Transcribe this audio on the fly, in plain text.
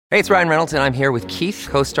Hey, it's Ryan Reynolds, and I'm here with Keith,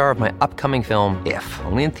 co-star of my upcoming film, If,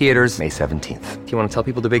 only in theaters May 17th. Do you want to tell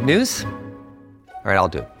people the big news? All right, I'll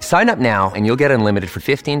do it. Sign up now and you'll get unlimited for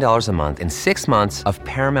 $15 a month and 6 months of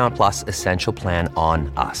Paramount Plus Essential Plan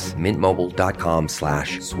on us.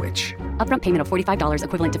 MintMobile.com/switch. Upfront payment of $45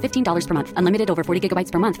 equivalent to $15 per month. Unlimited over 40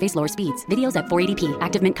 gigabytes per month. Face lower speeds. Videos at 480p.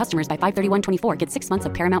 Active Mint customers by 531.24 get 6 months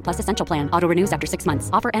of Paramount Plus Essential Plan. Auto renews after 6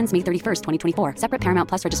 months. Offer ends May 31st, 2024. Separate Paramount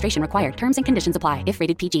Plus registration required. Terms and conditions apply if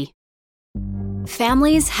rated PG.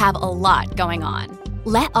 Families have a lot going on.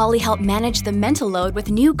 Let Ollie help manage the mental load with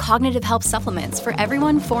new cognitive help supplements for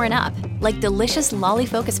everyone 4 and up, like delicious Lolly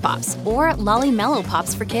Focus Pops or Lolly Mellow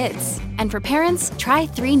Pops for kids. And for parents, try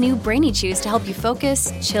 3 new Brainy Chews to help you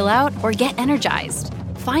focus, chill out, or get energized.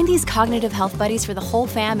 Find these cognitive health buddies for the whole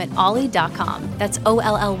fam at ollie.com. That's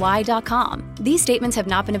OLLY.com. These statements have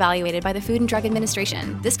not been evaluated by the Food and Drug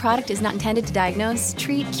Administration. This product is not intended to diagnose,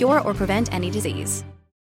 treat, cure, or prevent any disease.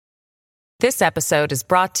 This episode is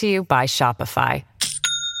brought to you by Shopify.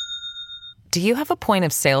 Do you have a point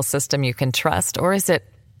of sale system you can trust, or is it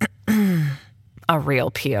a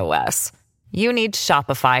real POS? You need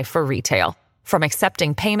Shopify for retail. From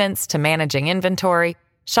accepting payments to managing inventory,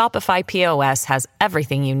 Shopify POS has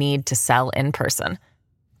everything you need to sell in person.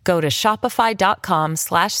 Go to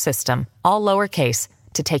shopify.com/system, all lowercase,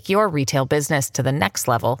 to take your retail business to the next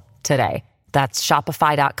level today. That's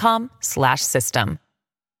shopify.com/system.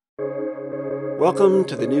 Welcome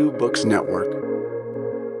to the New Books Network.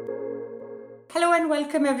 Hello and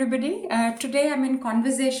welcome everybody. Today I'm in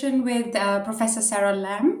conversation with Professor Sarah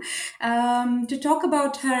Lamb to talk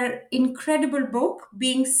about her incredible book,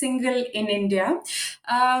 Being Single in India.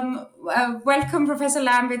 Welcome, Professor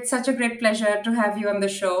Lamb. It's such a great pleasure to have you on the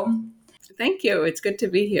show. Thank you. It's good to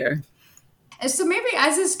be here. So maybe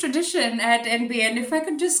as is tradition at NBN, if I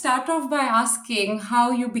could just start off by asking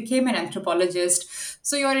how you became an anthropologist.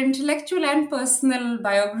 So your intellectual and personal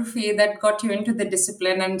biography that got you into the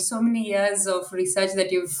discipline and so many years of research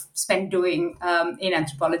that you've spent doing in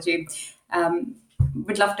anthropology.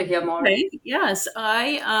 Would love to hear more. Okay. Yes,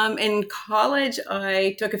 in college,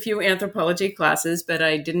 I took a few anthropology classes, but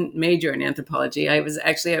I didn't major in anthropology. I was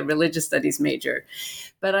actually a religious studies major.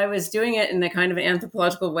 But I was doing it in a kind of an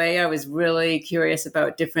anthropological way. I was really curious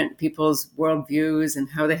about different people's worldviews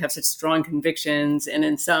and how they have such strong convictions. And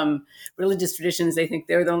in some religious traditions, they think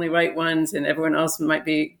they're the only right ones and everyone else might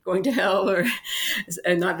be going to hell or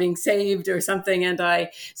not being saved or something.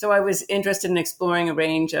 So I was interested in exploring a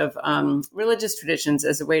range of religious traditions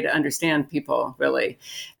as a way to understand people, really.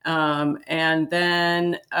 And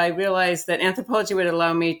then I realized that anthropology would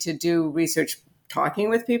allow me to do research talking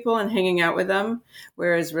with people and hanging out with them,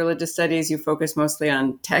 whereas religious studies, you focus mostly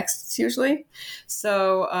on texts usually.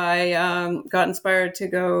 So I got inspired to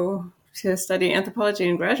go to study anthropology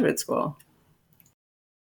in graduate school.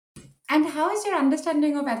 And how has your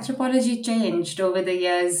understanding of anthropology changed over the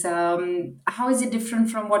years? How is it different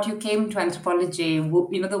from what you came to anthropology?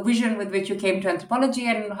 The vision with which you came to anthropology,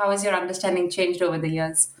 and how has your understanding changed over the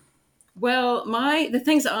years? Well, the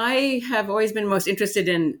things I have always been most interested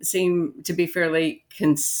in seem to be fairly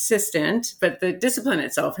consistent, but the discipline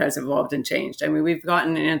itself has evolved and changed. I mean, we've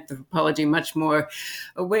gotten in anthropology much more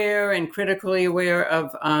aware and critically aware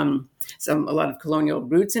of a lot of colonial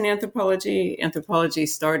roots in anthropology. Anthropology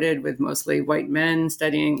started with mostly white men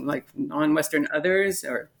studying like non-Western others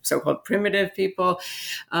or so-called primitive people.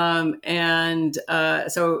 So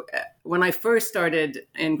when I first started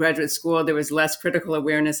in graduate school, there was less critical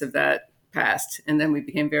awareness of that past. And then we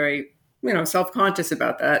became very, self-conscious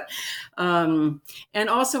about that. And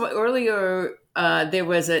also earlier, there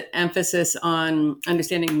was an emphasis on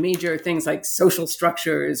understanding major things like social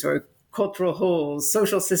structures or cultural wholes,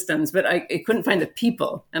 social systems, but I couldn't find the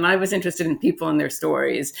people. And I was interested in people and their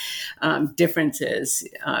stories, differences,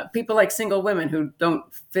 people like single women who don't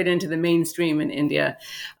fit into the mainstream in India.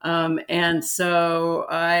 And so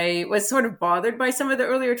I was sort of bothered by some of the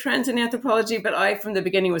earlier trends in anthropology, but I, from the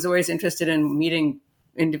beginning, was always interested in meeting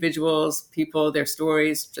individuals, people, their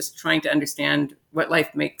stories, just trying to understand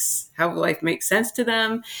how life makes sense to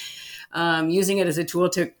them, using it as a tool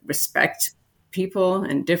to respect people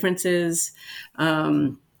and differences.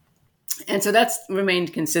 And so that's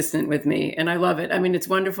remained consistent with me. And I love it. I mean, it's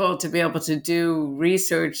wonderful to be able to do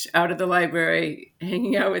research out of the library,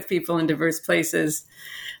 hanging out with people in diverse places,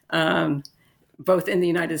 both in the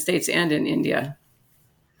United States and in India.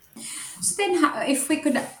 So then if we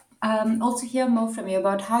could also hear more from you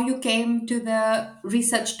about how you came to the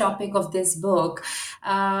research topic of this book.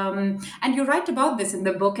 And you write about this in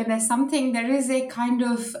the book, and there is a kind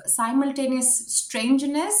of simultaneous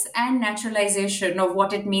strangeness and naturalization of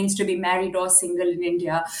what it means to be married or single in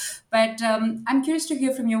India. But I'm curious to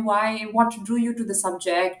hear from you what drew you to the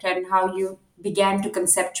subject and how you began to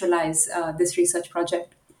conceptualize this research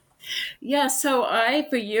project. Yeah, so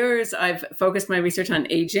for years, I've focused my research on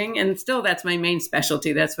aging, and still that's my main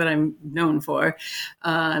specialty. That's what I'm known for.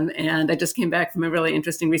 And I just came back from a really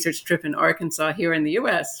interesting research trip in Arkansas here in the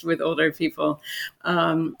US with older people,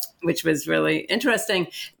 which was really interesting.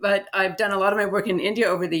 But I've done a lot of my work in India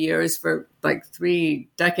over the years for like 3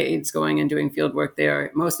 decades, going and doing field work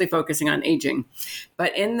there, mostly focusing on aging.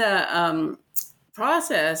 But in the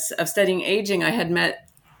process of studying aging, I had met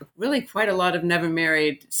really quite a lot of never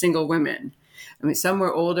married single women. I mean, some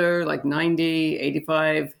were older, like 90,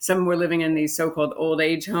 85. Some were living in these so-called old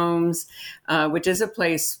age homes, which is a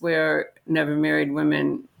place where never married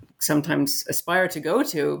women sometimes aspire to go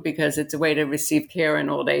to because it's a way to receive care in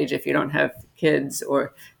old age if you don't have kids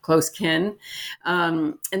or close kin.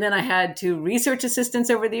 And then I had 2 research assistants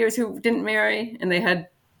over the years who didn't marry, and they had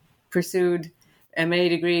pursued MA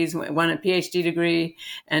degrees, one a PhD degree,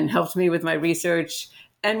 and helped me with my research.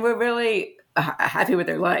 And were really happy with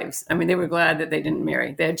their lives. I mean, they were glad that they didn't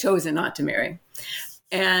marry. They had chosen not to marry.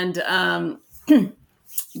 And,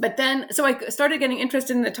 but then, so I started getting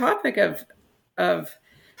interested in the topic of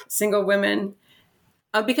single women,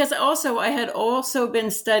 because I had also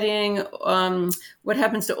been studying what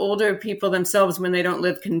happens to older people themselves when they don't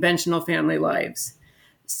live conventional family lives.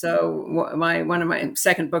 So one of my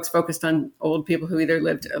second books focused on old people who either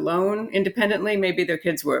lived alone independently, maybe their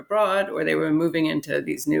kids were abroad, or they were moving into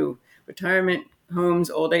these new retirement homes,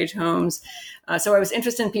 old age homes. So I was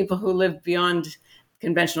interested in people who lived beyond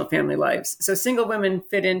conventional family lives. So single women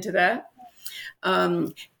fit into that.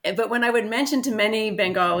 But when I would mention to many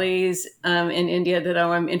Bengalis in India that,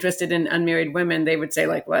 I'm interested in unmarried women, they would say,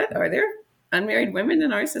 like, what? Are there unmarried women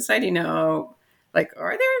in our society? No. Like,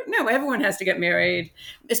 are there? No, everyone has to get married.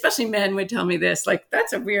 Especially men would tell me this, like,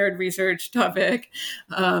 that's a weird research topic.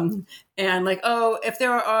 And like, oh, if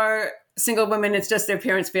there are single women, it's just their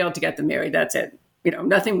parents failed to get them married. That's it.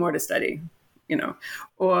 Nothing more to study,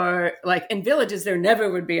 or like in villages, there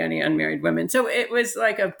never would be any unmarried women. So it was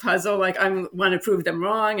like a puzzle, like I want to prove them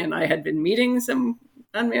wrong. And I had been meeting some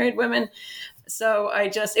unmarried women. So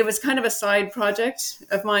it was kind of a side project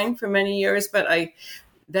of mine for many years, but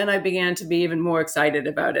then I began to be even more excited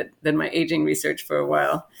about it than my aging research for a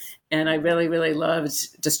while. And I really, really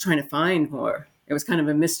loved just trying to find more. It was kind of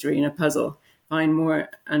a mystery and a puzzle. Find more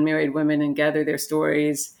unmarried women and gather their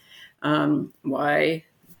stories, why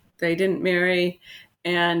they didn't marry.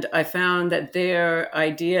 And I found that their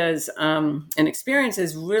ideas and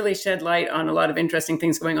experiences really shed light on a lot of interesting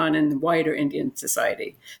things going on in the wider Indian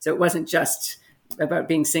society. So it wasn't just about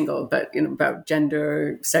being single, but about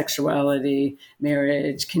gender, sexuality,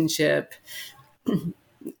 marriage, kinship,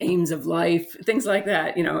 aims of life, things like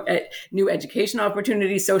that. New education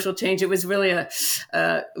opportunities, social change. It was really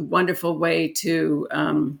a wonderful way to,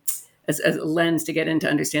 as a lens to get into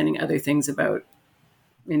understanding other things about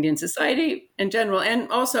Indian society in general, and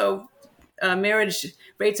also marriage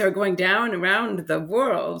rates are going down around the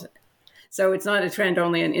world. So it's not a trend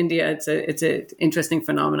only in India. It's an interesting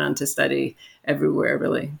phenomenon to study everywhere,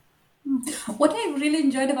 really. What I really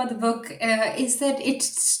enjoyed about the book is that it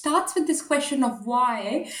starts with this question of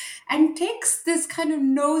why and takes this kind of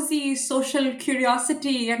nosy social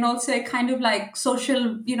curiosity and also a kind of like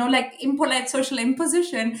social, like impolite social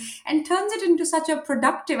imposition, and turns it into such a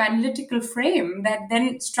productive analytical frame that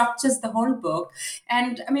then structures the whole book.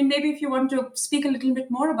 And I mean, maybe if you want to speak a little bit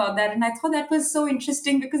more about that. And I thought that was so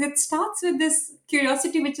interesting because it starts with this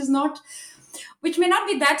curiosity, which may not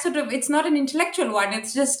be that it's not an intellectual one.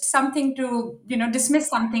 It's just something to, dismiss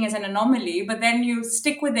something as an anomaly, but then you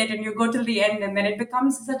stick with it and you go till the end, and then it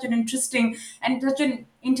becomes such an interesting and such an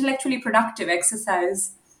intellectually productive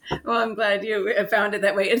exercise. Well, I'm glad you found it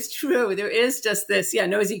that way. It's true. There is just this,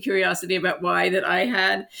 nosy curiosity about why that I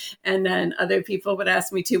had. And then other people would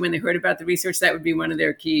ask me too, when they heard about the research, that would be one of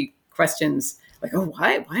their key questions. Like, oh,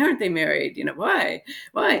 why aren't they married? Why?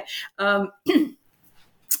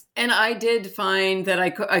 And I did find that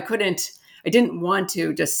I didn't want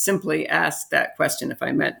to just simply ask that question if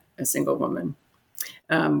I met a single woman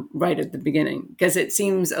right at the beginning, because it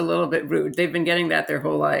seems a little bit rude. They've been getting that their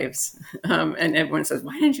whole lives. And everyone says,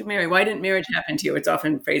 why didn't you marry? Why didn't marriage happen to you? It's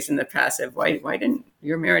often phrased in the passive. Why didn't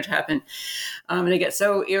your marriage happen? And I get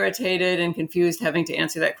so irritated and confused having to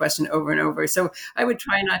answer that question over and over. So I would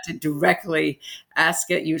try not to directly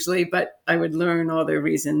ask it usually, but I would learn all their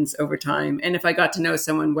reasons over time. And if I got to know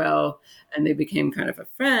someone well and they became kind of a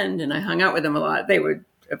friend and I hung out with them a lot, they would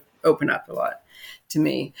open up a lot to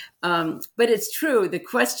me. But it's true. The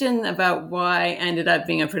question about why ended up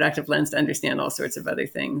being a productive lens to understand all sorts of other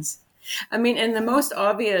things. I mean, and the most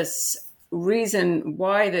obvious reason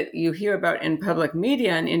why that you hear about in public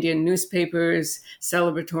media and Indian newspapers,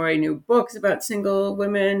 celebratory new books about single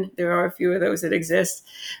women, there are a few of those that exist,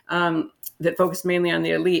 that focus mainly on the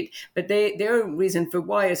elite. But their reason for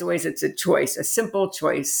why is always it's a choice, a simple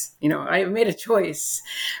choice. I made a choice.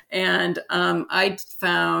 And I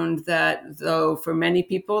found that, though, for many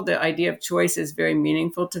people, the idea of choice is very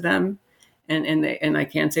meaningful to them. And I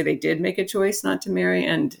can say they did make a choice not to marry.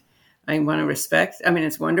 And I want to respect. I mean,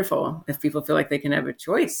 it's wonderful if people feel like they can have a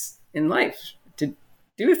choice in life to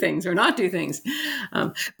do things or not do things.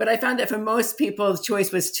 But I found that for most people, the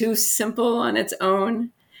choice was too simple on its own.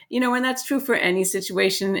 And that's true for any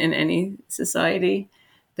situation in any society,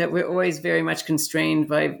 that we're always very much constrained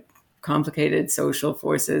by complicated social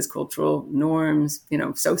forces, cultural norms,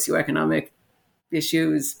 socioeconomic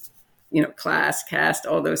issues, class, caste,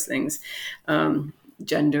 all those things.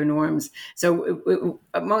 Gender norms. So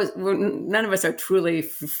none of us are truly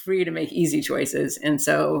free to make easy choices. And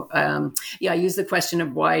so, I use the question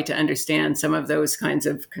of why to understand some of those kinds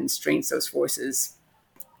of constraints, those forces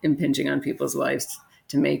impinging on people's lives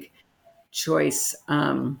to make choice,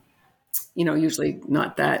 usually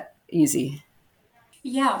not that easy.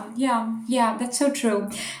 Yeah, that's so true.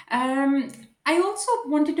 I also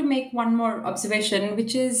wanted to make one more observation,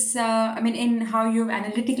 which is, in how you've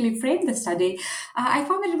analytically framed the study. I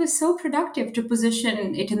found that it was so productive to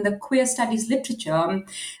position it in the queer studies literature.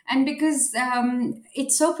 And because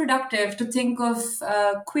it's so productive to think of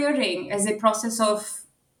queering as a process of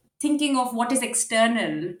thinking of what is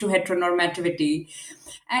external to heteronormativity.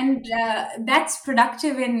 And that's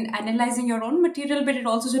productive in analyzing your own material, but it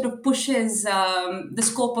also sort of pushes the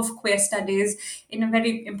scope of queer studies in a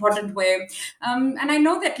very important way. And I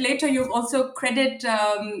know that later you also credit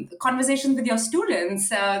conversations with your students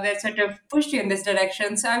that sort of pushed you in this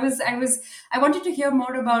direction. So I wanted to hear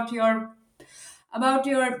more about your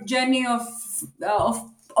journey of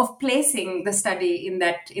placing the study in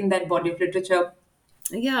that body of literature.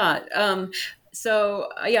 Yeah. I'm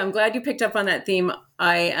glad you picked up on that theme.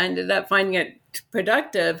 I ended up finding it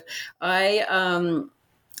productive. So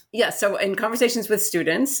in conversations with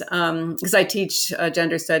students, because I teach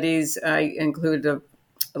gender studies, I include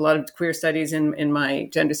a lot of queer studies in my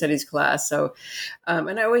gender studies class. So,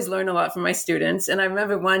 and I always learn a lot from my students. And I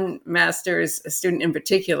remember one master's student in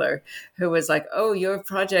particular who was like, "Oh, your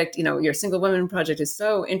project, your single women project is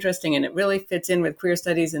so interesting and it really fits in with queer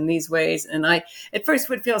studies in these ways." And I, at first,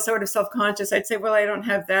 would feel sort of self-conscious. I'd say, well, I don't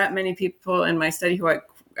have that many people in my study who I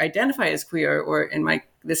identify as queer, or in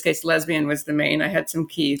this case, lesbian was the main. I had some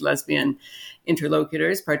key lesbian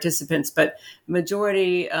interlocutors, participants, but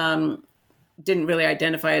majority, didn't really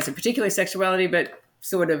identify as a particular sexuality, but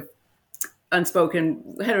sort of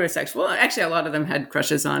unspoken heterosexual. Actually, a lot of them had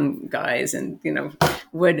crushes on guys and,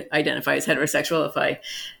 would identify as heterosexual if I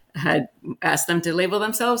had asked them to label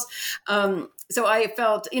themselves. So I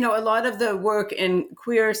felt, a lot of the work in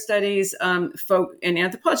queer studies and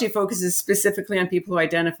anthropology focuses specifically on people who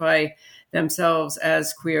identify themselves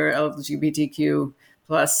as queer, LGBTQ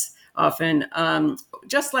plus often.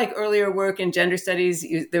 Just like earlier work in gender studies,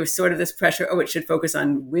 there was sort of this pressure, it should focus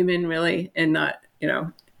on women really and not,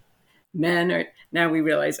 men. Or now we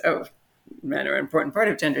realize, men are an important part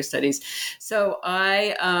of gender studies. So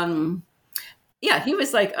he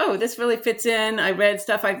was like, "Oh, this really fits in." I read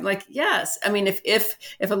stuff. I'm like, yes. I mean, if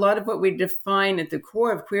a lot of what we define at the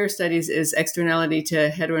core of queer studies is externality to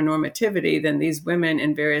heteronormativity, then these women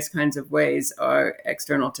in various kinds of ways are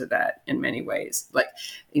external to that in many ways. Like,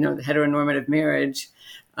 the heteronormative marriage,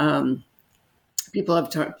 people have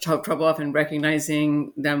trouble often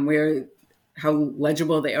recognizing them how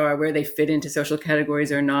legible they are, where they fit into social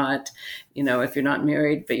categories or not. If you're not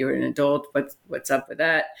married, but you're an adult, what's up with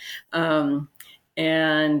that? I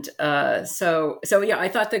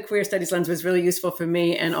thought the queer studies lens was really useful for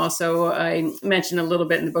me. And also I mentioned a little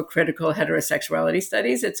bit in the book, critical heterosexuality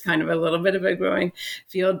studies. It's kind of a little bit of a growing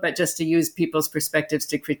field, but just to use people's perspectives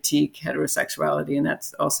to critique heterosexuality. And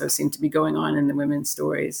that's also seemed to be going on in the women's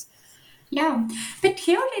stories. Yeah, but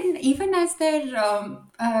here, even as their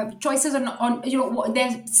choices on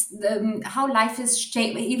there's how life is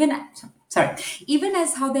shaped, even sorry, even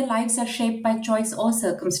as how their lives are shaped by choice or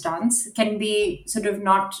circumstance, can be sort of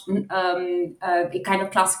not a kind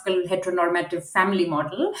of classical heteronormative family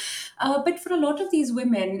model. But for a lot of these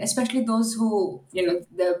women, especially those who,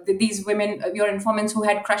 these women, your informants who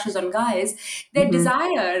had crushes on guys, their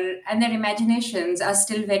desire and their imaginations are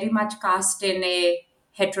still very much cast in a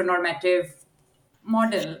heteronormative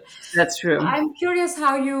model. That's true. I'm curious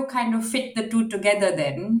how you kind of fit the two together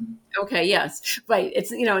then. Okay. Yes. Right.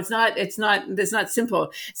 It's not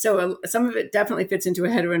simple. So some of it definitely fits into a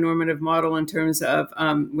heteronormative model in terms of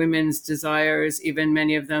women's desires. Even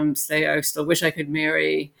many of them say, I still wish I could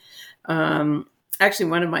marry. Actually,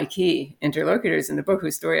 one of my key interlocutors in the book,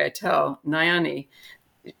 whose story I tell, Nayani,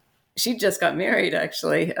 she just got married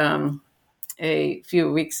actually a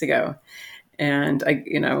few weeks ago. And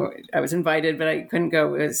I was invited, but I couldn't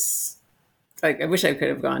go. It was like, I wish I could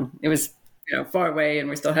have gone. It was, far away, and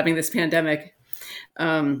we're still having this pandemic.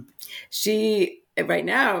 She right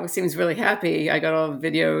now seems really happy. I got all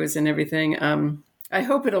the videos and everything. I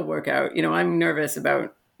hope it'll work out. I'm nervous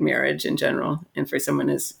about marriage in general, and for someone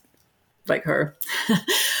as like her,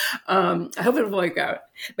 I hope it'll work out.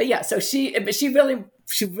 But yeah, so she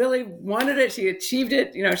really wanted it. She achieved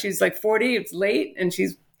it. She's like 40. It's late, and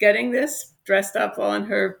she's getting this dressed up all in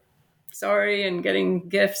her sari and getting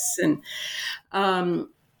gifts, and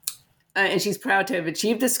she's proud to have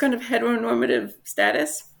achieved this kind of heteronormative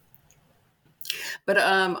status. But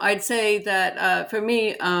I'd say that for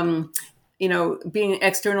me, being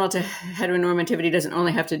external to heteronormativity doesn't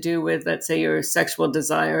only have to do with, let's say, your sexual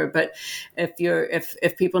desire, but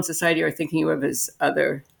if people in society are thinking of as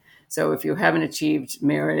other. So if you haven't achieved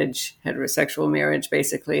marriage, heterosexual marriage,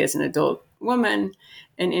 basically as an adult woman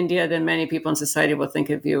in India, then many people in society will think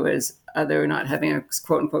of you as other, not having a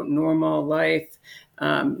quote unquote normal life,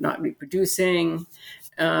 not reproducing.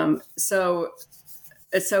 So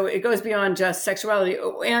it goes beyond just sexuality.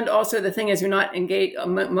 And also the thing is, you're not engaged.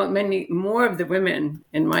 Many more of the women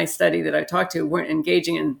in my study that I talked to weren't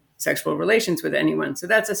engaging in sexual relations with anyone. So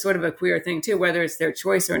that's a sort of a queer thing too, whether it's their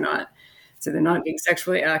choice or not. So they're not being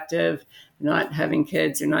sexually active, not having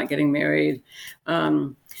kids, they're not getting married.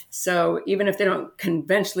 So even if they don't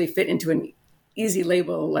conventionally fit into an easy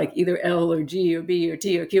label like either L or G or B or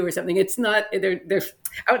T or Q or something, it's not, they're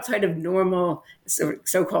outside of normal,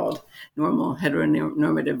 so-called normal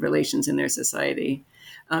heteronormative relations in their society.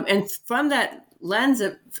 And from that lens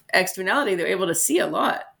of externality, they're able to see a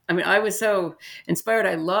lot. I mean, I was so inspired.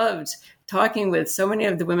 I loved talking with so many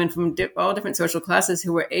of the women from all different social classes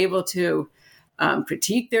who were able to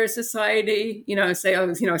critique their society, say,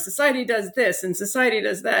 oh, society does this and society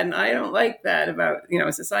does that, and I don't like that about,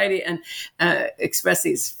 society, and express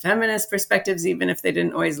these feminist perspectives, even if they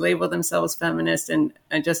didn't always label themselves feminist. And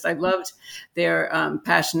I loved their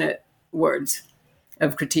passionate words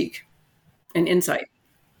of critique and insight.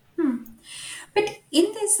 But in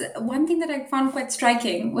this, one thing that I found quite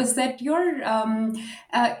striking was that in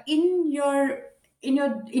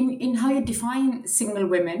how you define single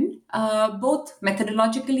women, both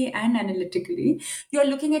methodologically and analytically, you're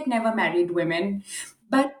looking at never married women.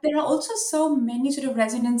 But there are also so many sort of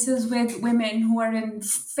resonances with women who are in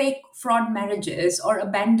fake fraud marriages or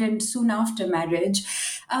abandoned soon after marriage.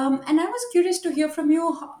 And I was curious to hear from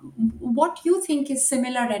you what you think is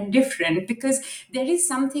similar and different, because there is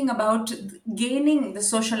something about gaining the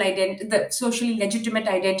the socially legitimate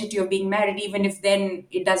identity of being married, even if then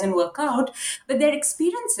it doesn't work out. But their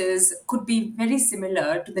experiences could be very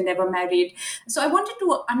similar to the never married. So I wanted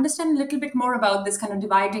to understand a little bit more about this kind of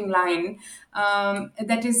dividing line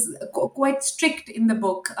that is quite strict in the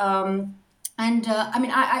book.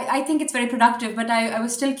 I think it's very productive, but I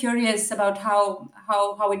was still curious about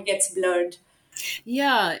how it gets blurred.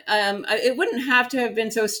 Yeah, it wouldn't have to have been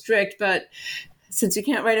so strict, but since you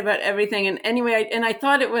can't write about everything, and anyway,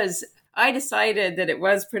 I decided that it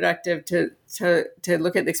was productive to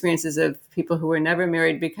look at the experiences of people who were never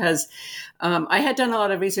married, because I had done a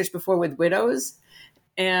lot of research before with widows,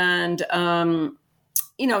 and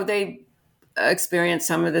they experience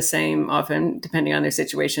some of the same, often depending on their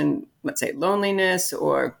situation, let's say loneliness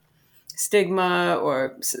or stigma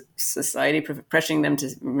or society pressuring them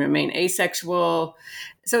to remain asexual.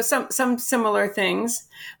 So some similar things,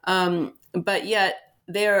 but yet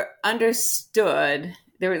they're understood.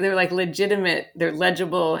 They're like legitimate. They're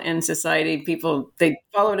legible in society. People, they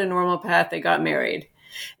followed a normal path. They got married,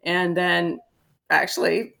 and then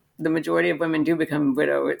actually the majority of women do become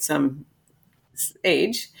widow at some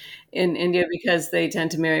age in India, because they tend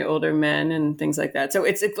to marry older men and things like that. So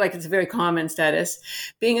it's a very common status.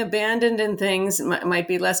 Being abandoned in things might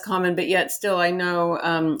be less common, but yet still I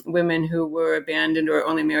know women who were abandoned or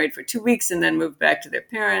only married for 2 weeks and then moved back to their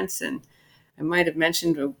parents and I might have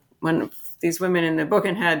mentioned one of these women in the book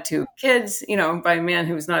and had 2 kids, by a man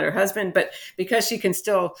who was not her husband. But because she can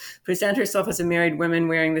still present herself as a married woman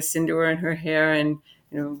wearing the sindoor in her hair and,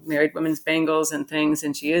 married women's bangles and things,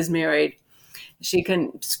 and she is married, she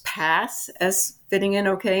can pass as fitting in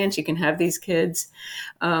okay, and she can have these kids.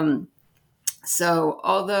 So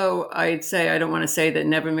although I'd say, I don't want to say that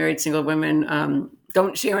never married single women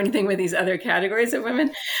don't share anything with these other categories of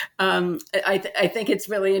women, I think it's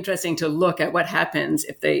really interesting to look at what happens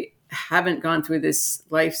if they haven't gone through this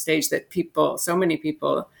life stage that so many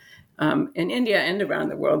people in India and around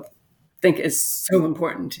the world think is so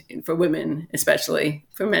important for women, especially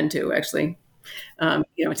for men too, actually,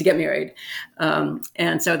 to get married.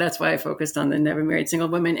 And so that's why I focused on the never married single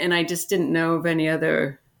women. And I just didn't know of any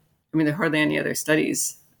other, there are hardly any other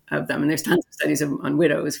studies of them. And there's tons of studies on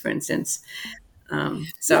widows, for instance.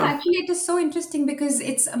 Actually, it is so interesting because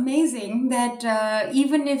it's amazing that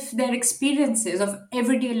even if their experiences of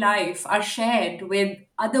everyday life are shared with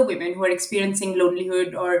other women who are experiencing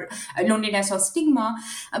loneliness or stigma,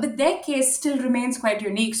 but their case still remains quite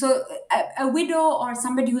unique. So a widow or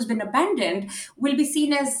somebody who's been abandoned will be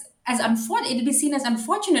seen as unfortunate. It'll be seen as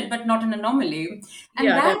unfortunate, but not an anomaly. And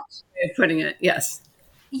that's putting it. Yes.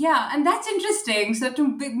 Yeah, and that's interesting. So to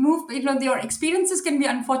move, your experiences can be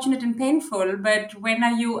unfortunate and painful, but when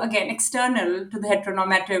are you, again, external to the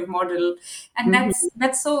heteronormative model? And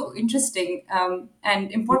that's so interesting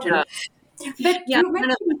and important. Yeah. But you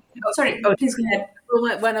mentioned, please go ahead.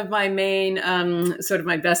 One of my main, sort of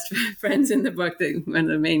my best friends in the book, one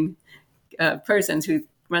of the main persons who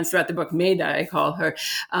runs throughout the book, Maida, I call her.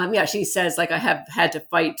 She says, I have had to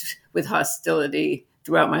fight with hostility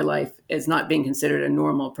throughout my life as not being considered a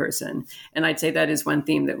normal person. And I'd say that is one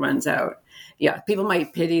theme that runs out. Yeah, people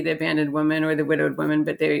might pity the abandoned woman or the widowed woman,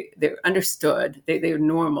 but they're understood. They're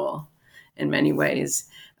normal in many ways.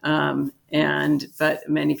 But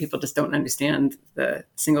many people just don't understand the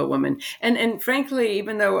single woman. And frankly,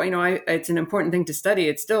 even though, it's an important thing to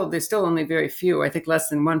study, there's still only very few. I think less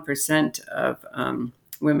than 1% of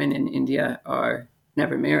women in India are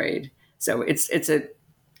never married. So it's a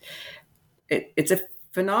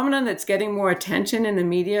phenomenon that's getting more attention in the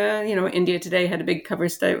media. India Today had a big cover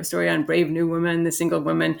story on Brave New Woman, the single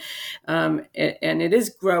woman. And it is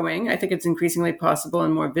growing. I think it's increasingly possible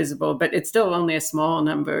and more visible, but it's still only a small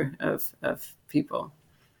number of people.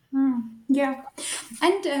 Yeah.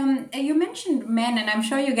 And you mentioned men, and I'm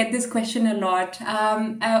sure you get this question a lot.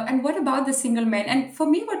 And what about the single men? And for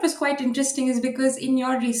me, what was quite interesting is because in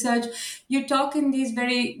your research, you talk in these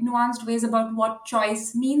very nuanced ways about what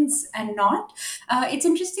choice means and not. It's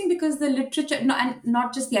interesting because the literature, and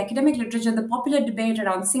not just the academic literature, the popular debate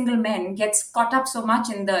around single men gets caught up so much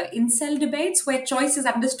in the incel debates where choice is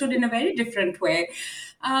understood in a very different way.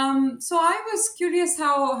 So I was curious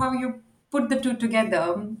how you put the two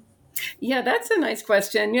together. Yeah, that's a nice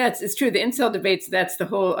question. Yeah, it's true. The incel debates, that's the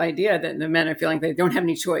whole idea that the men are feeling they don't have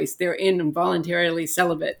any choice. They're involuntarily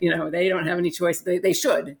celibate. They don't have any choice. They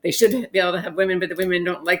should. They should be able to have women, but the women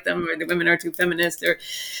don't like them, or the women are too feminist.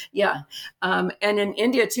 And in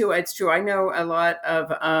India, too, it's true. I know a lot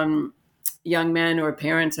of young men or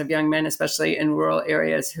parents of young men, especially in rural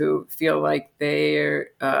areas, who feel like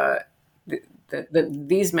they're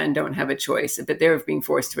these men don't have a choice, but they're being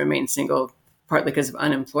forced to remain single, partly because of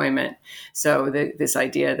unemployment. So this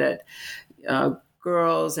idea that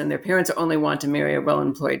girls and their parents only want to marry a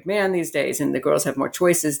well-employed man these days, and the girls have more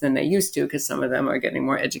choices than they used to because some of them are getting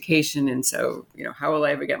more education. And so, how will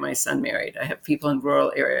I ever get my son married? I have people in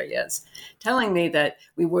rural areas telling me that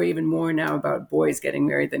we worry even more now about boys getting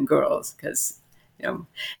married than girls because, and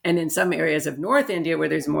in some areas of North India where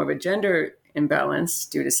there's more of a gender imbalance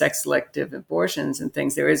due to sex-selective abortions and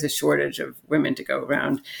things, there is a shortage of women to go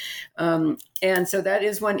around. And so that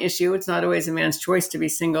is one issue. It's not always a man's choice to be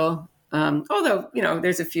single. Although,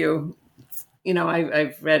 there's a few,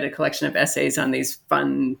 I've read a collection of essays on these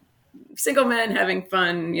fun single men having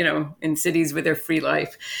fun, in cities with their free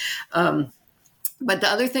life. But the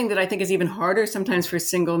other thing that I think is even harder sometimes for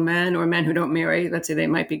single men or men who don't marry, let's say they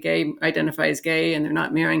might be gay, identify as gay, and they're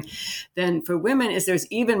not marrying, then for women is there's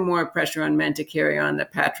even more pressure on men to carry on the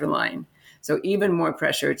patriline. So even more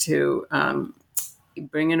pressure to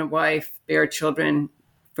bring in a wife, bear children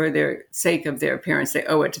for their sake of their parents. They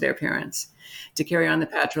owe it to their parents to carry on the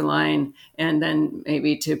patriline and then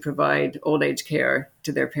maybe to provide old age care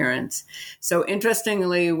to their parents. So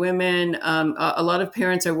interestingly, women, a lot of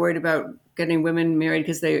parents are worried about getting women married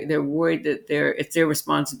because they're worried that it's their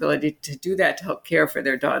responsibility to do that, to help care for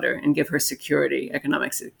their daughter and give her security,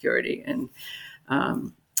 economic security and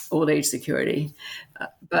old age security.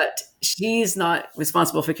 But she's not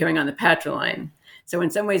responsible for carrying on the patriline. So in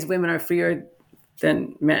some ways, women are freer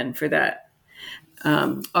than men for that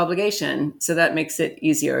obligation. So that makes it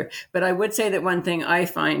easier. But I would say that one thing I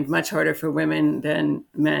find much harder for women than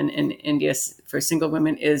men in India for single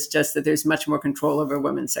women is just that there's much more control over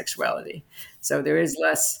women's sexuality. So there is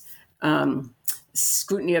less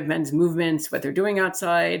scrutiny of men's movements, what they're doing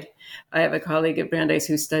outside. I have a colleague at Brandeis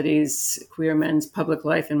who studies queer men's public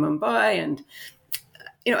life in Mumbai, and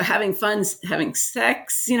having fun, having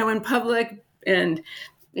sex, in public, and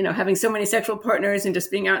having so many sexual partners, and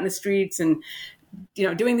just being out in the streets and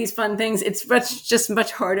doing these fun things. It's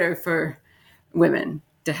much harder for women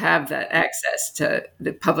to have that access to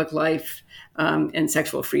the public life and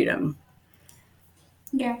sexual freedom.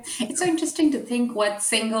 Yeah, it's so interesting to think what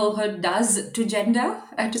singlehood does to gender,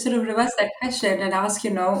 to sort of reverse that question and ask,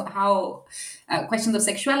 how questions of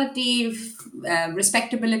sexuality,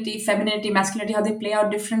 respectability, femininity, masculinity, how they play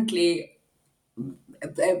out differently,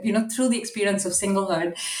 through the experience of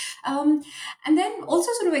singlehood. And then also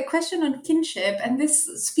sort of a question on kinship, and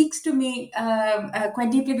this speaks to me quite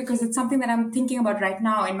deeply because it's something that I'm thinking about right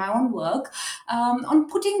now in my own work, on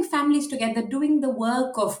putting families together, doing the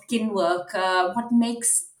work of kin work, what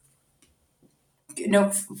makes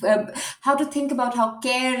how to think about how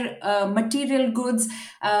care, material goods,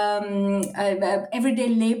 everyday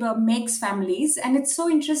labor makes families. And it's so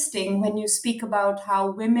interesting when you speak about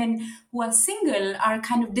how women who are single are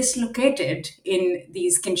kind of dislocated in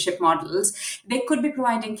these kinship models. They could be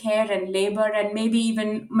providing care and labor and maybe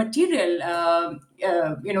even material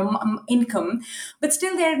income, but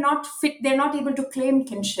still they're not fit, they're not able to claim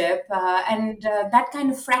kinship, and that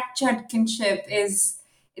kind of fractured kinship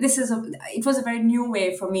it was a very new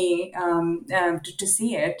way for me to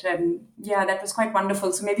see it. And yeah, that was quite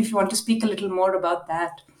wonderful. So maybe if you want to speak a little more about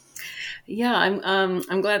that. Yeah,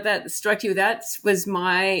 I'm glad that struck you. That was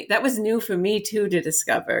new for me too to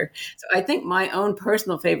discover. So I think my own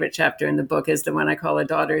personal favorite chapter in the book is the one I call "A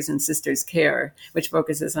Daughters and Sisters Care," which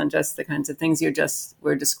focuses on just the kinds of things you just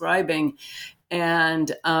were describing.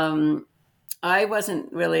 And I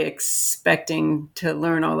wasn't really expecting to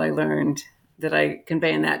learn all I learned that I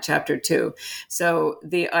convey in that chapter too. So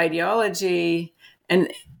the ideology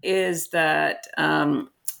is that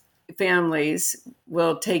families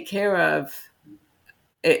will take care of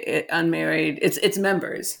unmarried, its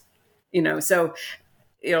members, so,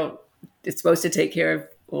 it's supposed to take care of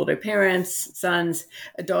older parents, sons,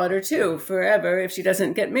 a daughter too, forever if she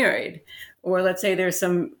doesn't get married. Or let's say there's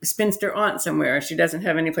some spinster aunt somewhere. She doesn't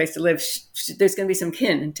have any place to live. There's going to be some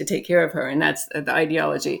kin to take care of her. And that's the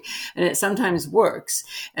ideology. And it sometimes works.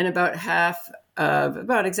 And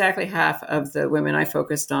about exactly half of the women I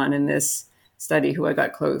focused on in this study who I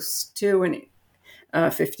got close to, and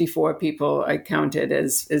 54 people I counted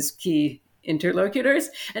as key interlocutors,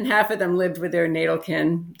 and half of them lived with their natal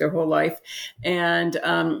kin their whole life. And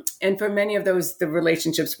for many of those, the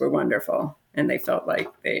relationships were wonderful. And they felt like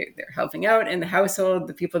they're helping out in the household.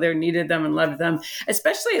 The people there needed them and loved them,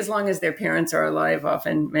 especially as long as their parents are alive.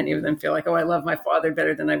 Often many of them feel like, oh, I love my father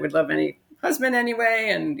better than I would love any husband anyway.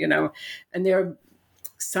 And, and they're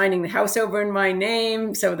signing the house over in my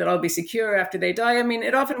name so that I'll be secure after they die. I mean,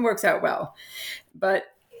 it often works out well, but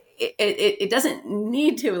it doesn't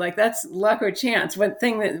need to. Like, that's luck or chance. One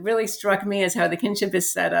thing that really struck me is how the kinship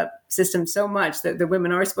is set up system so much that the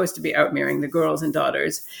women are supposed to be out marrying the girls and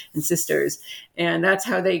daughters and sisters. And that's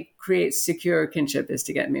how they create secure kinship, is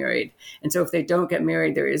to get married. And so if they don't get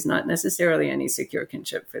married, there is not necessarily any secure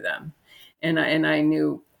kinship for them. And I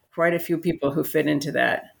knew quite a few people who fit into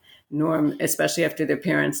that norm, especially after their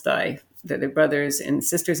parents die, that their brothers and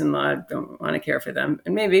sisters-in-law don't want to care for them.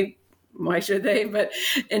 And maybe why should they? But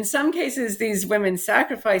in some cases, these women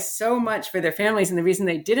sacrificed so much for their families. And the reason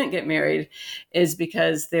they didn't get married is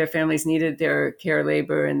because their families needed their care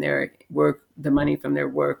labor and their work, the money from their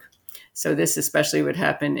work. So this especially would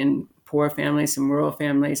happen in poor families, some rural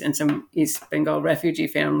families, and some East Bengal refugee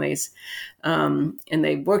families. And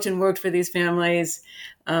they worked for these families,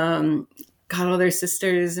 got all their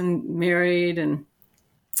sisters and married and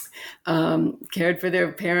cared for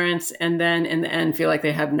their parents, and then in the end feel like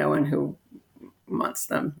they have no one who wants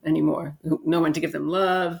them anymore, no one to give them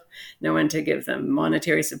love, no one to give them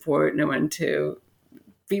monetary support, no one to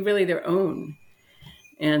be really their own.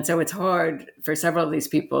 And so it's hard for several of these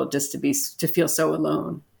people just to feel so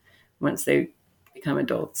alone once they become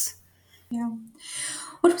adults. Yeah.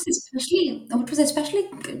 What was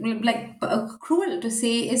especially cruel to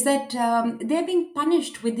see is that they're being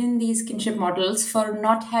punished within these kinship models for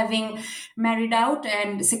not having married out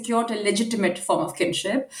and secured a legitimate form of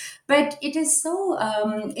kinship. But it is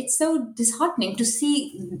it's so disheartening to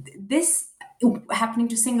see this happening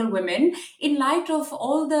to single women in light of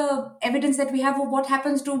all the evidence that we have of what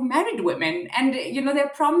happens to married women. And they're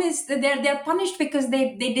promised that they're punished because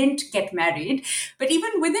they didn't get married. But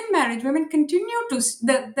even within marriage, women continue to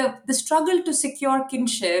the struggle to secure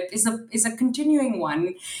kinship is a continuing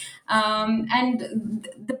one. And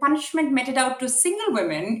the punishment meted out to single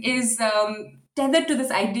women is tethered to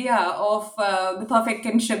this idea of the perfect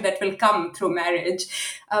kinship that will come through marriage.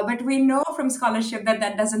 But we know from scholarship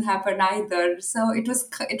that doesn't happen either. So it was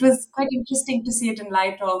quite interesting to see it in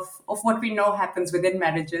light of what we know happens within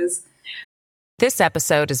marriages. This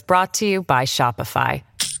episode is brought to you by Shopify.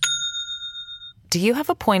 Do you have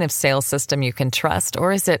a point of sale system you can trust,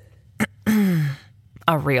 or is it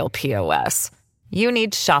a real POS? You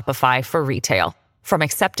need Shopify for retail. From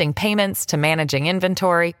accepting payments to managing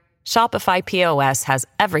inventory, Shopify POS has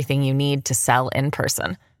everything you need to sell in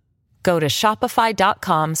person. Go to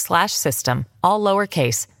shopify.com/system, all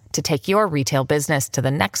lowercase, to take your retail business to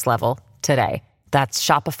the next level today. That's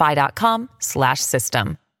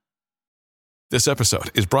shopify.com/system. This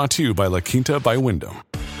episode is brought to you by La Quinta by Wyndham.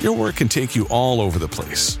 Your work can take you all over the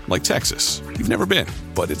place, like Texas. You've never been,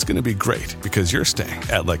 but it's going to be great because you're staying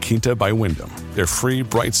at La Quinta by Wyndham. Their free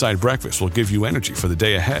Bright Side breakfast will give you energy for the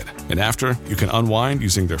day ahead. And after, you can unwind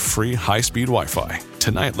using their free high-speed Wi-Fi.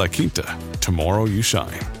 Tonight, La Quinta. Tomorrow, you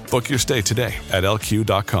shine. Book your stay today at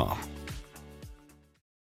LQ.com.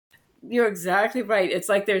 You're exactly right. It's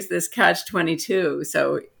like there's this catch-22.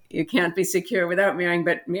 So you can't be secure without marrying,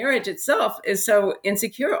 but marriage itself is so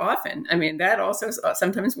insecure often. I mean, that also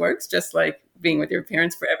sometimes works, just like being with your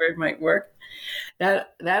parents forever might work. That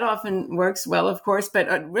often works well, of course, but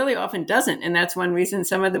it really often doesn't. And that's one reason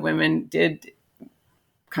some of the women did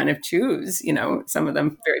kind of choose, some of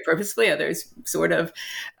them very purposefully, others sort of,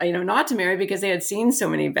 not to marry because they had seen so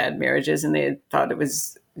many bad marriages and they had thought it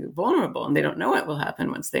was vulnerable and they don't know what will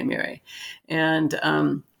happen once they marry. And,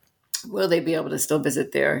 will they be able to still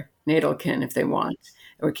visit their natal kin if they want,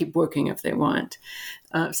 or keep working if they want?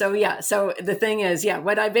 So the thing is,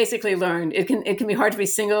 what I basically learned, it can be hard to be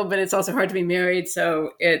single, but it's also hard to be married.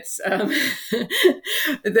 So it's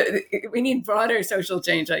we need broader social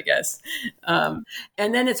change, I guess. And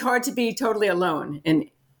then it's hard to be totally alone in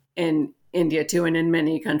India too, and in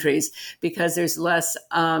many countries, because there's less.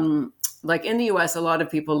 Like in the U.S., a lot of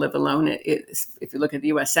people live alone. If you look at the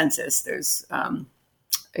U.S. Census, there's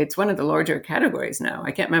it's one of the larger categories now.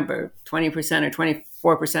 I can't remember, 20% or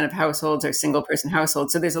 24% of households are single person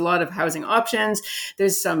households. So there's a lot of housing options.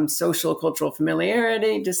 There's some social, cultural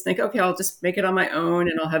familiarity. Just think, okay, I'll just make it on my own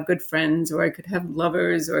and I'll have good friends, or I could have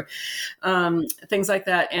lovers, or things like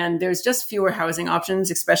that. And there's just fewer housing options,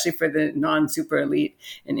 especially for the non-super elite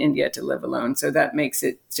in India to live alone. So that makes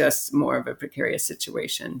it just more of a precarious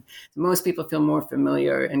situation. Most people feel more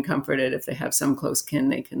familiar and comforted if they have some close kin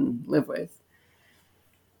they can live with.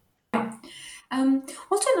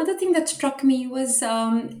 Also, another thing that struck me was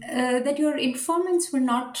that your informants were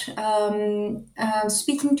not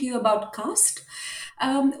speaking to you about caste,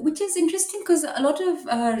 which is interesting because a lot of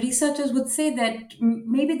researchers would say that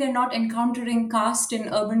maybe they're not encountering caste in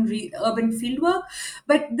urban fieldwork,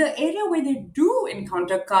 but the area where they do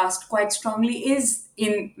encounter caste quite strongly is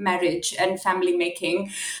in marriage and family making.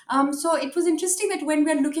 So it was interesting that when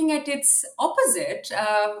we're looking at its opposite,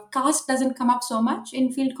 caste doesn't come up so much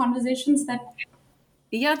in field conversations.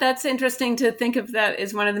 Yeah, that's interesting to think of that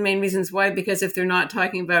as one of the main reasons why, because if they're not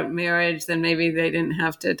talking about marriage, then maybe they didn't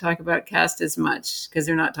have to talk about caste as much, because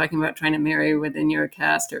they're not talking about trying to marry within your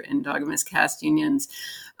caste or endogamous caste unions.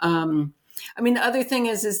 The other thing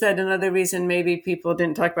is that another reason maybe people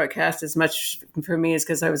didn't talk about caste as much for me is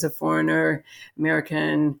because I was a foreigner,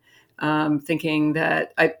 American, thinking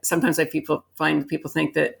that sometimes find people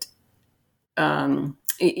think that,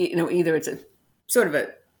 either it's a sort of a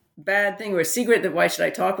bad thing or a secret that why should I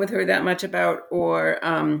talk with her that much about, or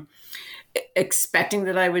expecting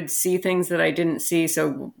that I would see things that I didn't see.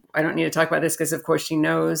 So I don't need to talk about this because of course she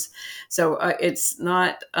knows. So it's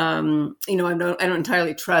not, I don't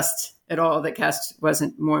entirely trust at all that caste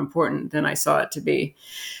wasn't more important than I saw it to be.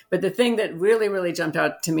 But the thing that really, really jumped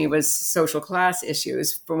out to me was social class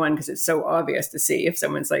issues, for one, because it's so obvious to see if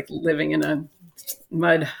someone's like living in a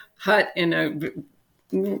mud hut in a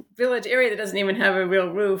village area that doesn't even have a real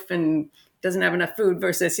roof and doesn't have enough food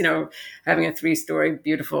versus, having a 3-story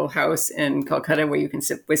beautiful house in Calcutta where you can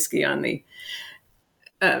sip whiskey on the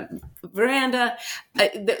veranda.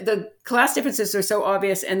 The class differences are so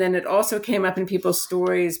obvious. And then it also came up in people's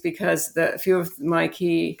stories because a few of my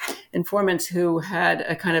key informants who had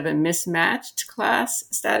a kind of a mismatched class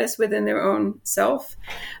status within their own self,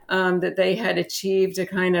 that they had achieved a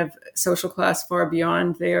kind of social class far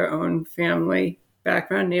beyond their own family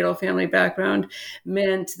background, natal family background,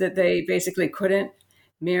 meant that they basically couldn't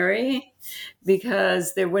marry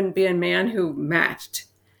because there wouldn't be a man who matched.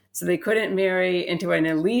 So they couldn't marry into an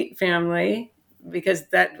elite family because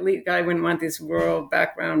that elite guy wouldn't want this rural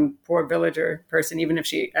background, poor villager person, even if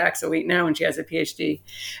she acts elite now and she has a PhD.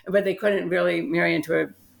 But they couldn't really marry into a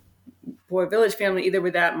poor village family either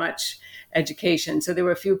with that much education. So there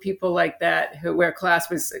were a few people like that where class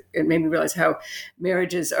was, it made me realize how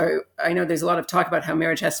marriages are, I know there's a lot of talk about how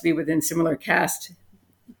marriage has to be within similar caste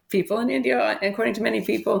people in India, according to many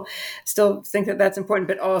people, still think that that's important,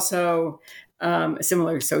 but also a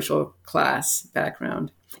similar social class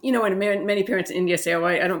background. You know, and many parents in India say, oh,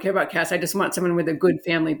 I don't care about caste. I just want someone with a good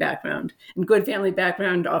family background. And good family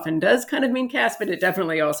background often does kind of mean caste, but it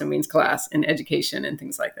definitely also means class and education and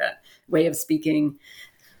things like that, way of speaking.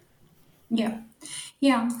 Yeah.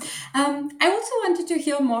 Yeah. I also wanted to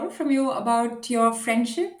hear more from you about your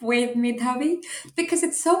friendship with Medhavi, because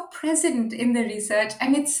it's so present in the research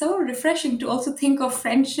and it's so refreshing to also think of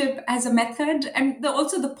friendship as a method and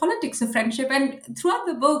also the politics of friendship. And throughout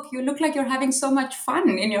the book, you look like you're having so much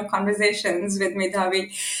fun in your conversations with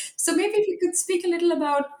Medhavi. So maybe if you could speak a little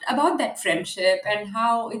about that friendship and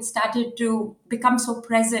how it started to become so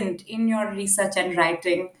present in your research and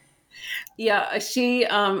writing. Yeah,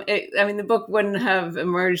 the book wouldn't have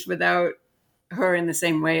emerged without her in the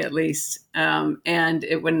same way, at least. And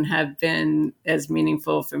it wouldn't have been as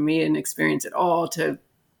meaningful for me an experience at all to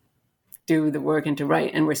do the work and to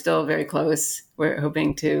write. And we're still very close. We're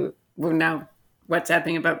now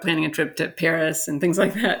WhatsApping about planning a trip to Paris and things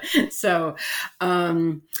like that. So,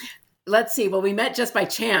 let's see. Well, we met just by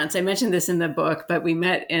chance. I mentioned this in the book, but we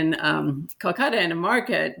met in Calcutta in a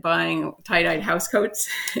market buying tie-dyed housecoats.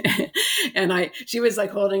 And she was like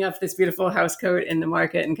holding up this beautiful housecoat in the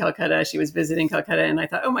market in Calcutta. She was visiting Calcutta, and I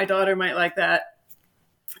thought, oh, my daughter might like that.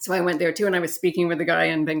 So I went there too, and I was speaking with the guy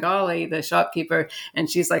in Bengali, the shopkeeper, and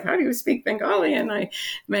she's like, how do you speak Bengali? And I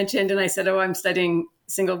mentioned, and I said, oh, I'm studying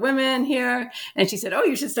single women here. And she said, oh,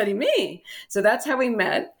 you should study me. So that's how we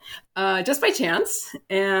met, just by chance.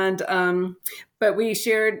 And, but we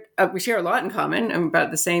share a lot in common. I'm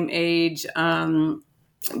about the same age,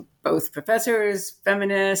 both professors,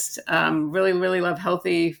 feminists, really, really love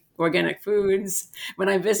healthy organic foods. When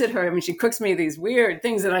I visit her, she cooks me these weird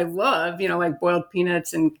things that I love, like boiled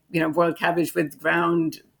peanuts and, boiled cabbage with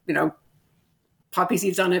ground, poppy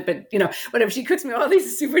seeds on it, but whatever. She cooks me all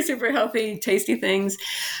these super, super healthy, tasty things.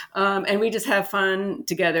 And we just have fun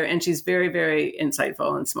together. And she's very, very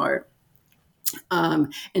insightful and smart.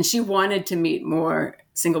 And she wanted to meet more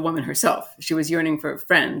single women herself. She was yearning for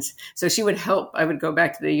friends. So she would help. I would go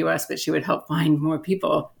back to the US, but she would help find more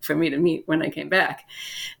people for me to meet when I came back,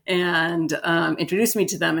 and introduce me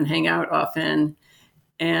to them and hang out often.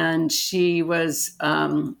 And she was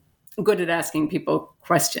good at asking people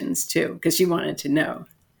questions too, because she wanted to know.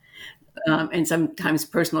 And sometimes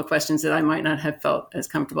personal questions that I might not have felt as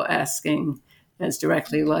comfortable asking as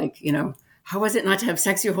directly, like, how was it not to have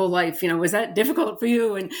sex your whole life? Was that difficult for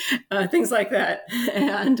you? And things like that.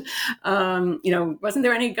 And, wasn't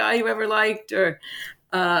there any guy you ever liked?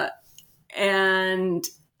 And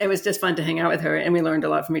it was just fun to hang out with her, and we learned a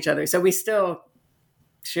lot from each other. So we still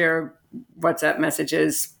share WhatsApp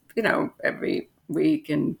messages, every week,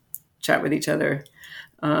 and chat with each other.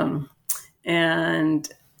 And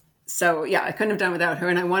so, yeah, I couldn't have done without her.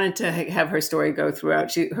 And I wanted to have her story go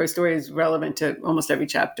throughout. Her story is relevant to almost every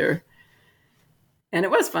chapter. And it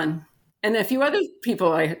was fun. And a few other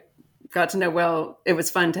people I got to know well. It was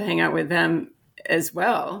fun to hang out with them as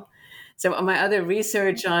well. So on my other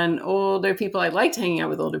research on older people, I liked hanging out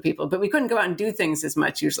with older people, but we couldn't go out and do things as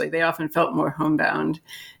much usually. They often felt more homebound.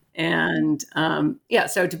 And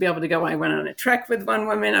so to be able to go, I went on a trek with one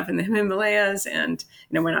woman up in the Himalayas, and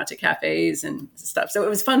went out to cafes and stuff. So it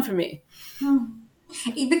was fun for me.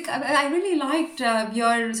 I really liked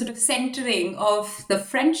your sort of centering of the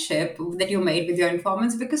friendship that you made with your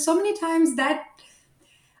informants, because so many times that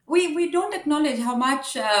we don't acknowledge how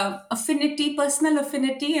much affinity, personal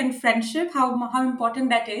affinity and friendship, how important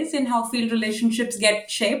that is in how field relationships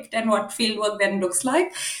get shaped and what fieldwork then looks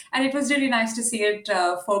like. And it was really nice to see it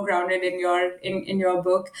foregrounded in your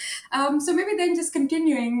book. So maybe then just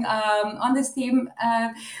continuing on this theme,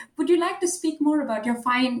 would you like to speak more about your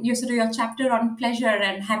chapter on pleasure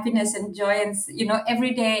and happiness and joy and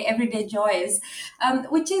everyday joys,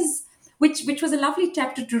 which was a lovely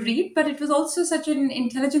chapter to read, but it was also such an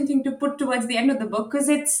intelligent thing to put towards the end of the book,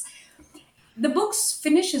 because the book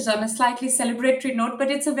finishes on a slightly celebratory note,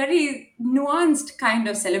 but it's a very nuanced kind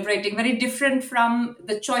of celebrating, very different from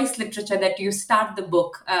the choice literature that you start the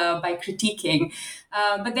book by critiquing.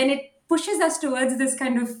 But then it pushes us towards this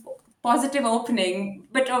kind of positive opening,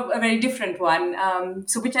 but a very different one.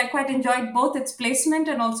 So which I quite enjoyed, both its placement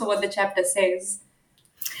and also what the chapter says.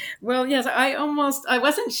 Well, yes, I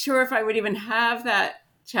wasn't sure if I would even have that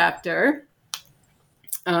chapter.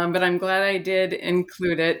 But I'm glad I did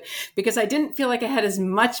include it because I didn't feel like I had as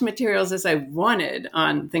much materials as I wanted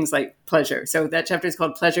on things like pleasure. So that chapter is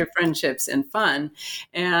called Pleasure, Friendships, and Fun.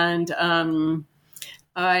 And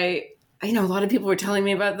I know a lot of people were telling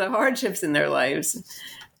me about the hardships in their lives.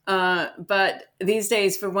 But these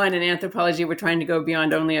days, for one, in anthropology, we're trying to go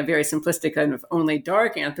beyond only a very simplistic kind of only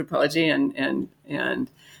dark anthropology, and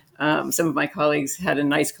some of my colleagues had a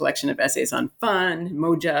nice collection of essays on fun,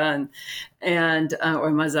 moja, and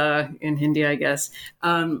or maza in Hindi, I guess.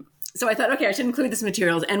 So I thought, okay, I should include this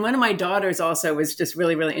materials. And one of my daughters also was just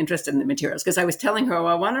really, really interested in the materials because I was telling her, well,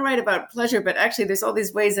 I want to write about pleasure, but actually there's all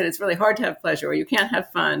these ways that it's really hard to have pleasure, or you can't have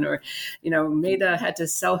fun, or, Maida had to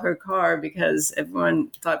sell her car because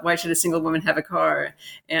everyone thought, why should a single woman have a car?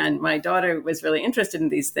 And my daughter was really interested in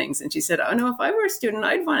these things. And she said, oh no, if I were a student,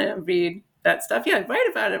 I'd want to read that stuff. Yeah, write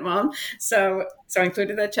about it, Mom. So I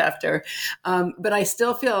included that chapter. But I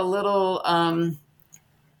still feel a little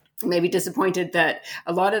maybe disappointed that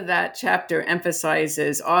a lot of that chapter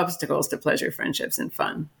emphasizes obstacles to pleasure, friendships, and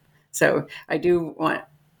fun. So I do want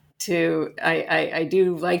to, I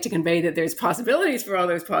do like to convey that there's possibilities for all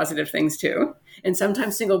those positive things too. And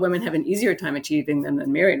sometimes single women have an easier time achieving them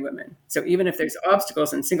than married women. So even if there's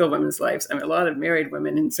obstacles in single women's lives, I mean, a lot of married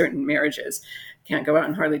women in certain marriages can't go out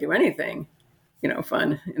and hardly do anything,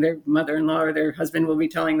 fun. And their mother-in-law or their husband will be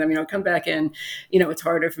telling them, come back in. It's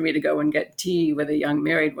harder for me to go and get tea with a young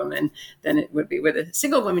married woman than it would be with a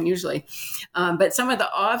single woman usually. But some of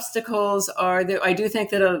the obstacles are that I do think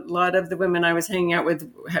that a lot of the women I was hanging out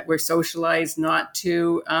with were socialized not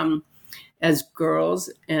to, as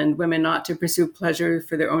girls and women, not to pursue pleasure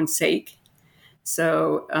for their own sake.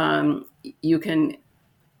 So you can,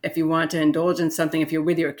 if you want to indulge in something, if you're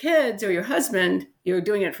with your kids or your husband, you're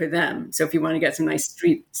doing it for them. So if you want to get some nice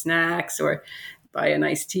street snacks or buy a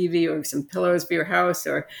nice TV or some pillows for your house,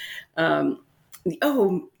 or,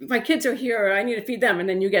 my kids are here, I need to feed them. And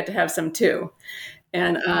then you get to have some too.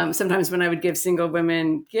 And sometimes when I would give single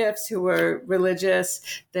women gifts who were religious,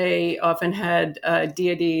 they often had a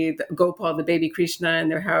deity, Gopal, the baby Krishna, in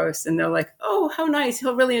their house. And they're like, oh, how nice.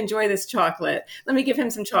 He'll really enjoy this chocolate. Let me give him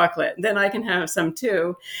some chocolate. Then I can have some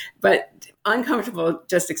too. But uncomfortable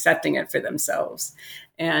just accepting it for themselves.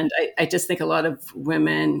 And I just think a lot of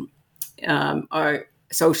women are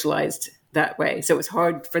socialized that way. So it's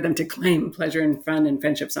hard for them to claim pleasure and fun and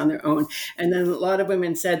friendships on their own. And then a lot of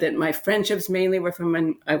women said that my friendships mainly were from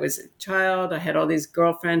when I was a child. I had all these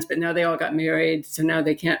girlfriends, but now they all got married. So now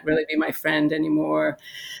they can't really be my friend anymore.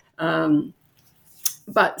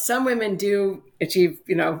 But some women do achieve,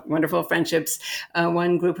 wonderful friendships.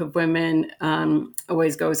 One group of women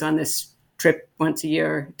always goes on this trip once a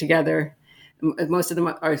year together. Most of them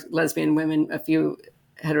are lesbian women. A few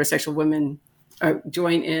heterosexual women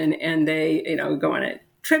join in, and they, go on a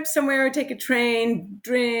trip somewhere, take a train,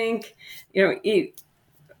 drink, eat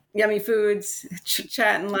yummy foods,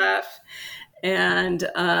 chat and laugh. And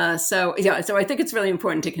so I think it's really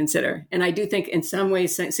important to consider. And I do think in some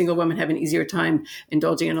ways, single women have an easier time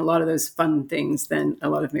indulging in a lot of those fun things than a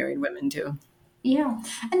lot of married women do. Yeah.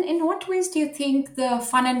 And in what ways do you think the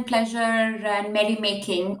fun and pleasure and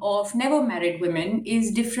merrymaking of never married women is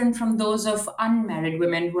different from those of unmarried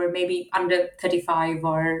women who are maybe under 35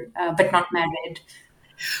 or but not married?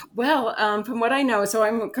 Well, from what I know, so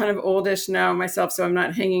I'm kind of oldish now myself, so I'm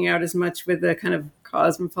not hanging out as much with the kind of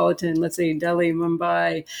cosmopolitan, let's say Delhi,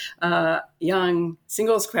 Mumbai, young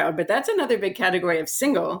singles crowd. But that's another big category of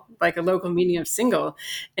single, like a local meaning of single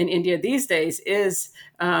in India these days is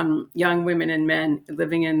young women and men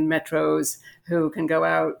living in metros who can go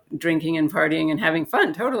out drinking and partying and having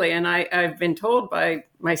fun, totally. And I've been told by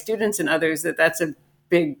my students and others that that's a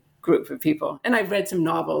big group of people. And I've read some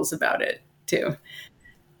novels about it too.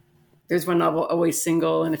 There's one novel, Always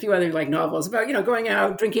Single, and a few other novels about, going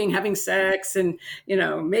out, drinking, having sex, and,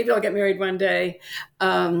 maybe I'll get married one day.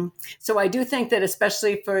 So I do think that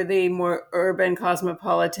especially for the more urban,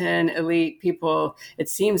 cosmopolitan, elite people, it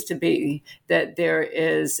seems to be that there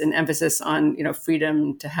is an emphasis on,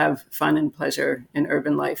 freedom to have fun and pleasure in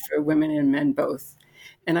urban life for women and men both.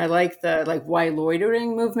 And I like the why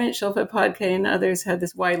loitering movement. Shilpa Padkey and others had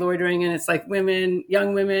this why loitering, and it's like women,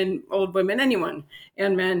 young women, old women, anyone,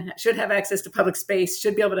 and men should have access to public space,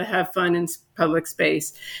 should be able to have fun in public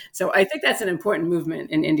space. So I think that's an important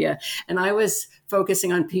movement in India. And I was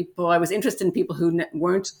focusing on people, I was interested in people who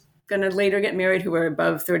weren't going to later get married, who were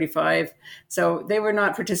above 35. So they were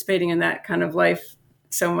not participating in that kind of life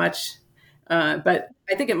so much. But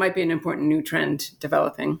I think it might be an important new trend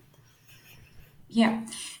developing. Yeah.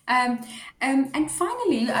 And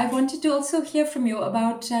finally, I wanted to also hear from you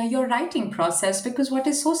about your writing process, because what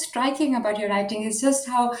is so striking about your writing is just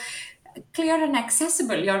how clear and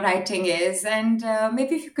accessible your writing is. And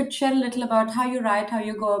maybe if you could share a little about how you write, how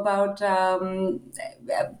you go about,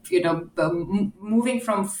 moving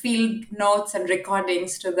from field notes and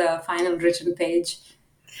recordings to the final written page.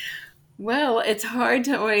 Well, it's hard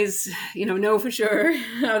to always, know for sure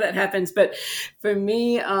how that happens. But for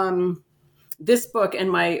me, this book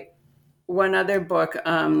and my one other book,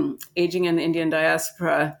 Aging in the Indian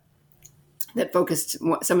Diaspora, that focused,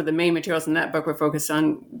 some of the main materials in that book were focused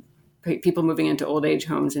on people moving into old age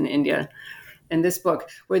homes in India. And this book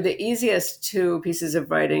were the easiest two pieces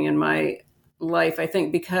of writing in my life, I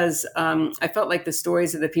think, because I felt like the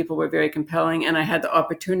stories of the people were very compelling, and I had the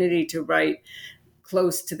opportunity to write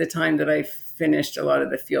close to the time that I finished a lot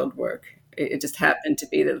of the field work. It just happened to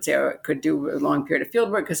be that, let's say, I could do a long period of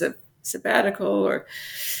field work because of sabbatical or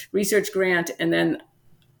research grant, and then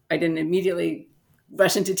I didn't immediately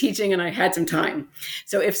rush into teaching, and I had some time.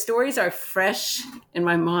 So if stories are fresh in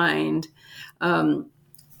my mind, I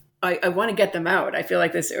want to get them out. I feel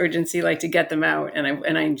like this urgency, like to get them out,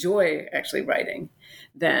 and I enjoy actually writing.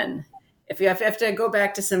 Then, if you have to go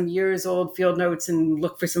back to some years old field notes and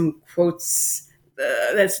look for some quotes,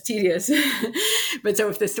 that's tedious. But so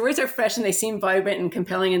if the stories are fresh and they seem vibrant and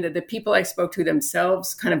compelling, and that the people I spoke to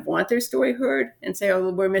themselves kind of want their story heard and say,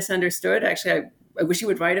 "Oh, we're misunderstood. Actually, I wish you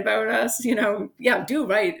would write about us." Yeah, do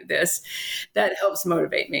write this. That helps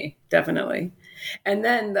motivate me, definitely. And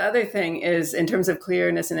then the other thing is, in terms of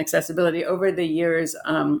clearness and accessibility, over the years,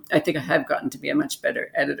 I think I have gotten to be a much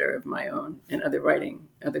better editor of my own and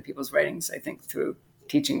other people's writings, I think, through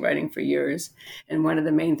teaching writing for years. And one of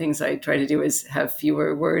the main things I try to do is have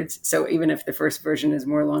fewer words. So even if the first version is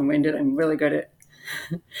more long-winded, I'm really good at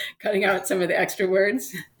cutting out some of the extra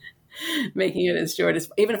words, making it as short as,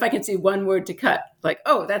 even if I can see one word to cut, like,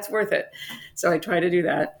 oh, that's worth it. So I try to do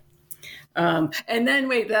that. And then,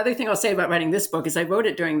 the other thing I'll say about writing this book is I wrote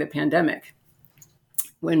it during the pandemic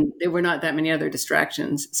when there were not that many other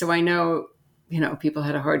distractions. So I know, people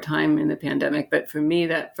had a hard time in the pandemic, but for me,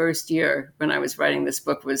 that first year when I was writing this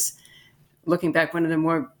book was, looking back, one of the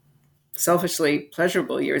more selfishly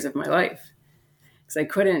pleasurable years of my life, because I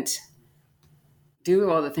couldn't do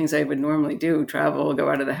all the things I would normally do, travel, go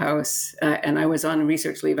out of the house. And I was on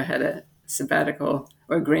research leave. I had a sabbatical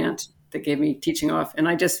or grant that gave me teaching off, and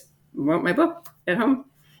I just wrote my book at home.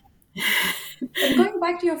 Going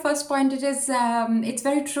back to your first point, it's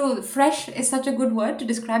very true. Fresh is such a good word to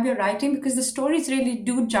describe your writing, because the stories really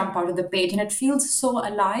do jump out of the page and it feels so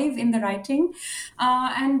alive in the writing.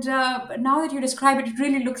 And now that you describe it, it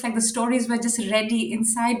really looks like the stories were just ready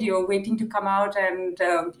inside you, waiting to come out, and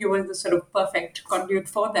you were the sort of perfect conduit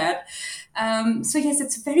for that. So yes,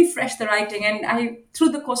 it's very fresh, the writing. And through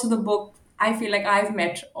the course of the book, I feel like I've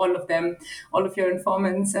met all of them, all of your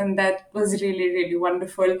informants, and that was really, really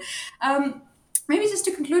wonderful. Maybe just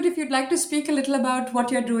to conclude, if you'd like to speak a little about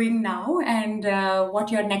what you're doing now and what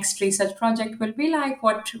your next research project will be like,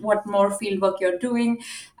 what more fieldwork you're doing,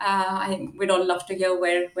 we'd all love to hear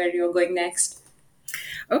where you're going next.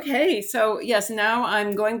 Okay, so yes, now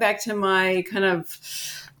I'm going back to my kind of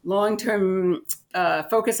long-term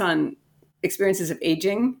focus on experiences of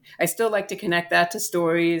aging. I still like to connect that to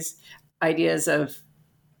stories, ideas of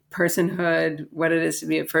personhood, what it is to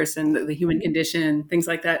be a person, the human condition, things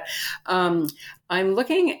like that. I'm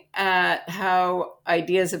looking at how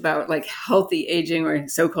ideas about like healthy aging or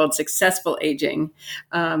so-called successful aging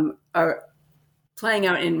are playing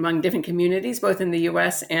out among different communities, both in the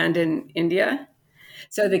US and in India.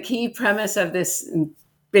 So the key premise of this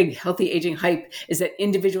big healthy aging hype is that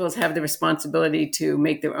individuals have the responsibility to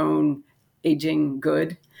make their own aging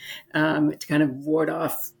good, to kind of ward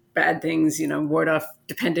off bad things, ward off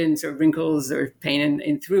dependence or wrinkles or pain,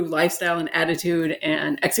 and through lifestyle and attitude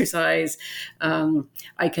and exercise,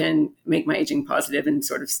 I can make my aging positive and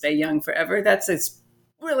sort of stay young forever. That's a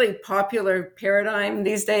really popular paradigm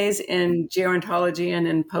these days in gerontology and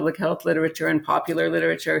in public health literature and popular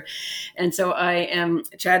literature. And so I am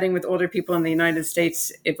chatting with older people in the United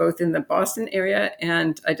States, both in the Boston area,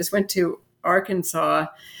 and I just went to Arkansas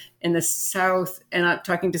in the South, and I'm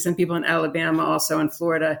talking to some people in Alabama, also in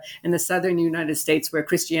Florida, in the Southern United States, where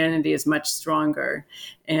Christianity is much stronger,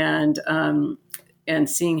 and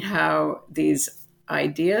seeing how these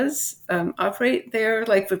ideas operate there,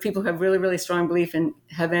 like for people who have really, really strong belief in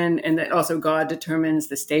heaven, and that also God determines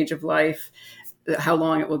the stage of life, how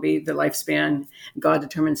long it will be, the lifespan. God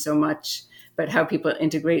determines so much. but how people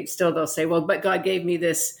integrate, still they'll say, well, but God gave me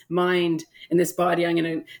this mind and this body. I'm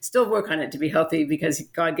going to still work on it to be healthy because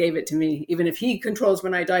God gave it to me, even if he controls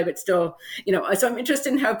when I die, but still, so I'm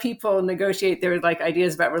interested in how people negotiate their like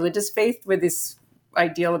ideas about religious faith with this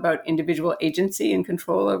ideal about individual agency and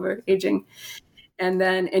control over aging. And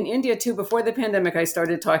then in India too, before the pandemic, I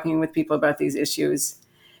started talking with people about these issues.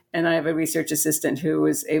 And I have a research assistant who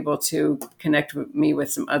was able to connect me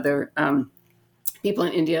with some other people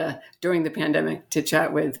in India during the pandemic to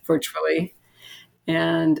chat with virtually.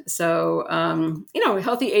 And so,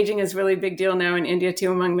 healthy aging is really a big deal now in India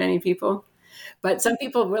too, among many people. But some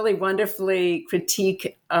people really wonderfully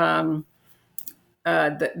critique the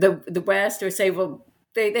West, or say, well,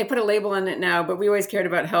 they put a label on it now, but we always cared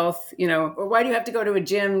about health, or why do you have to go to a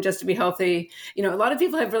gym just to be healthy? A lot of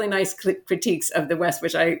people have really nice critiques of the West,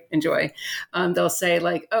 which I enjoy. They'll say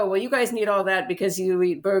like, oh, well, you guys need all that because you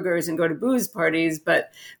eat burgers and go to booze parties,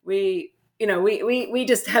 but we eat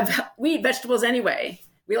vegetables anyway.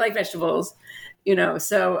 We like vegetables,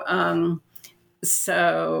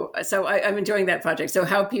 So I'm enjoying that project. So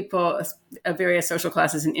how people of various social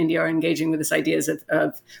classes in India are engaging with this ideas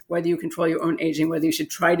of whether you control your own aging, whether you should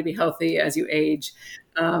try to be healthy as you age,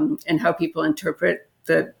 and how people interpret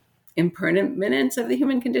the impermanence of the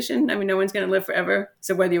human condition. I mean, no one's going to live forever.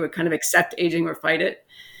 So whether you would kind of accept aging or fight it,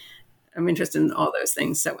 I'm interested in all those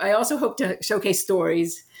things. So I also hope to showcase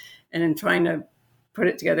stories and in trying to put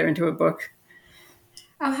it together into a book.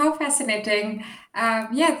 Oh, how fascinating.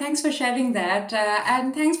 Thanks for sharing that.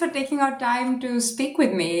 And thanks for taking out time to speak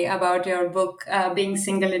with me about your book, Being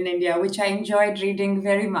Single in India, which I enjoyed reading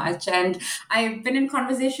very much. And I've been in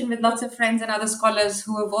conversation with lots of friends and other scholars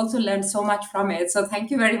who have also learned so much from it. So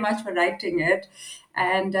thank you very much for writing it.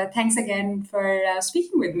 And thanks again for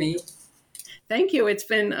speaking with me. Thank you. It's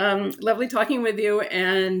been lovely talking with you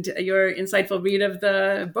and your insightful read of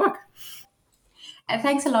the book.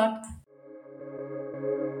 Thanks a lot.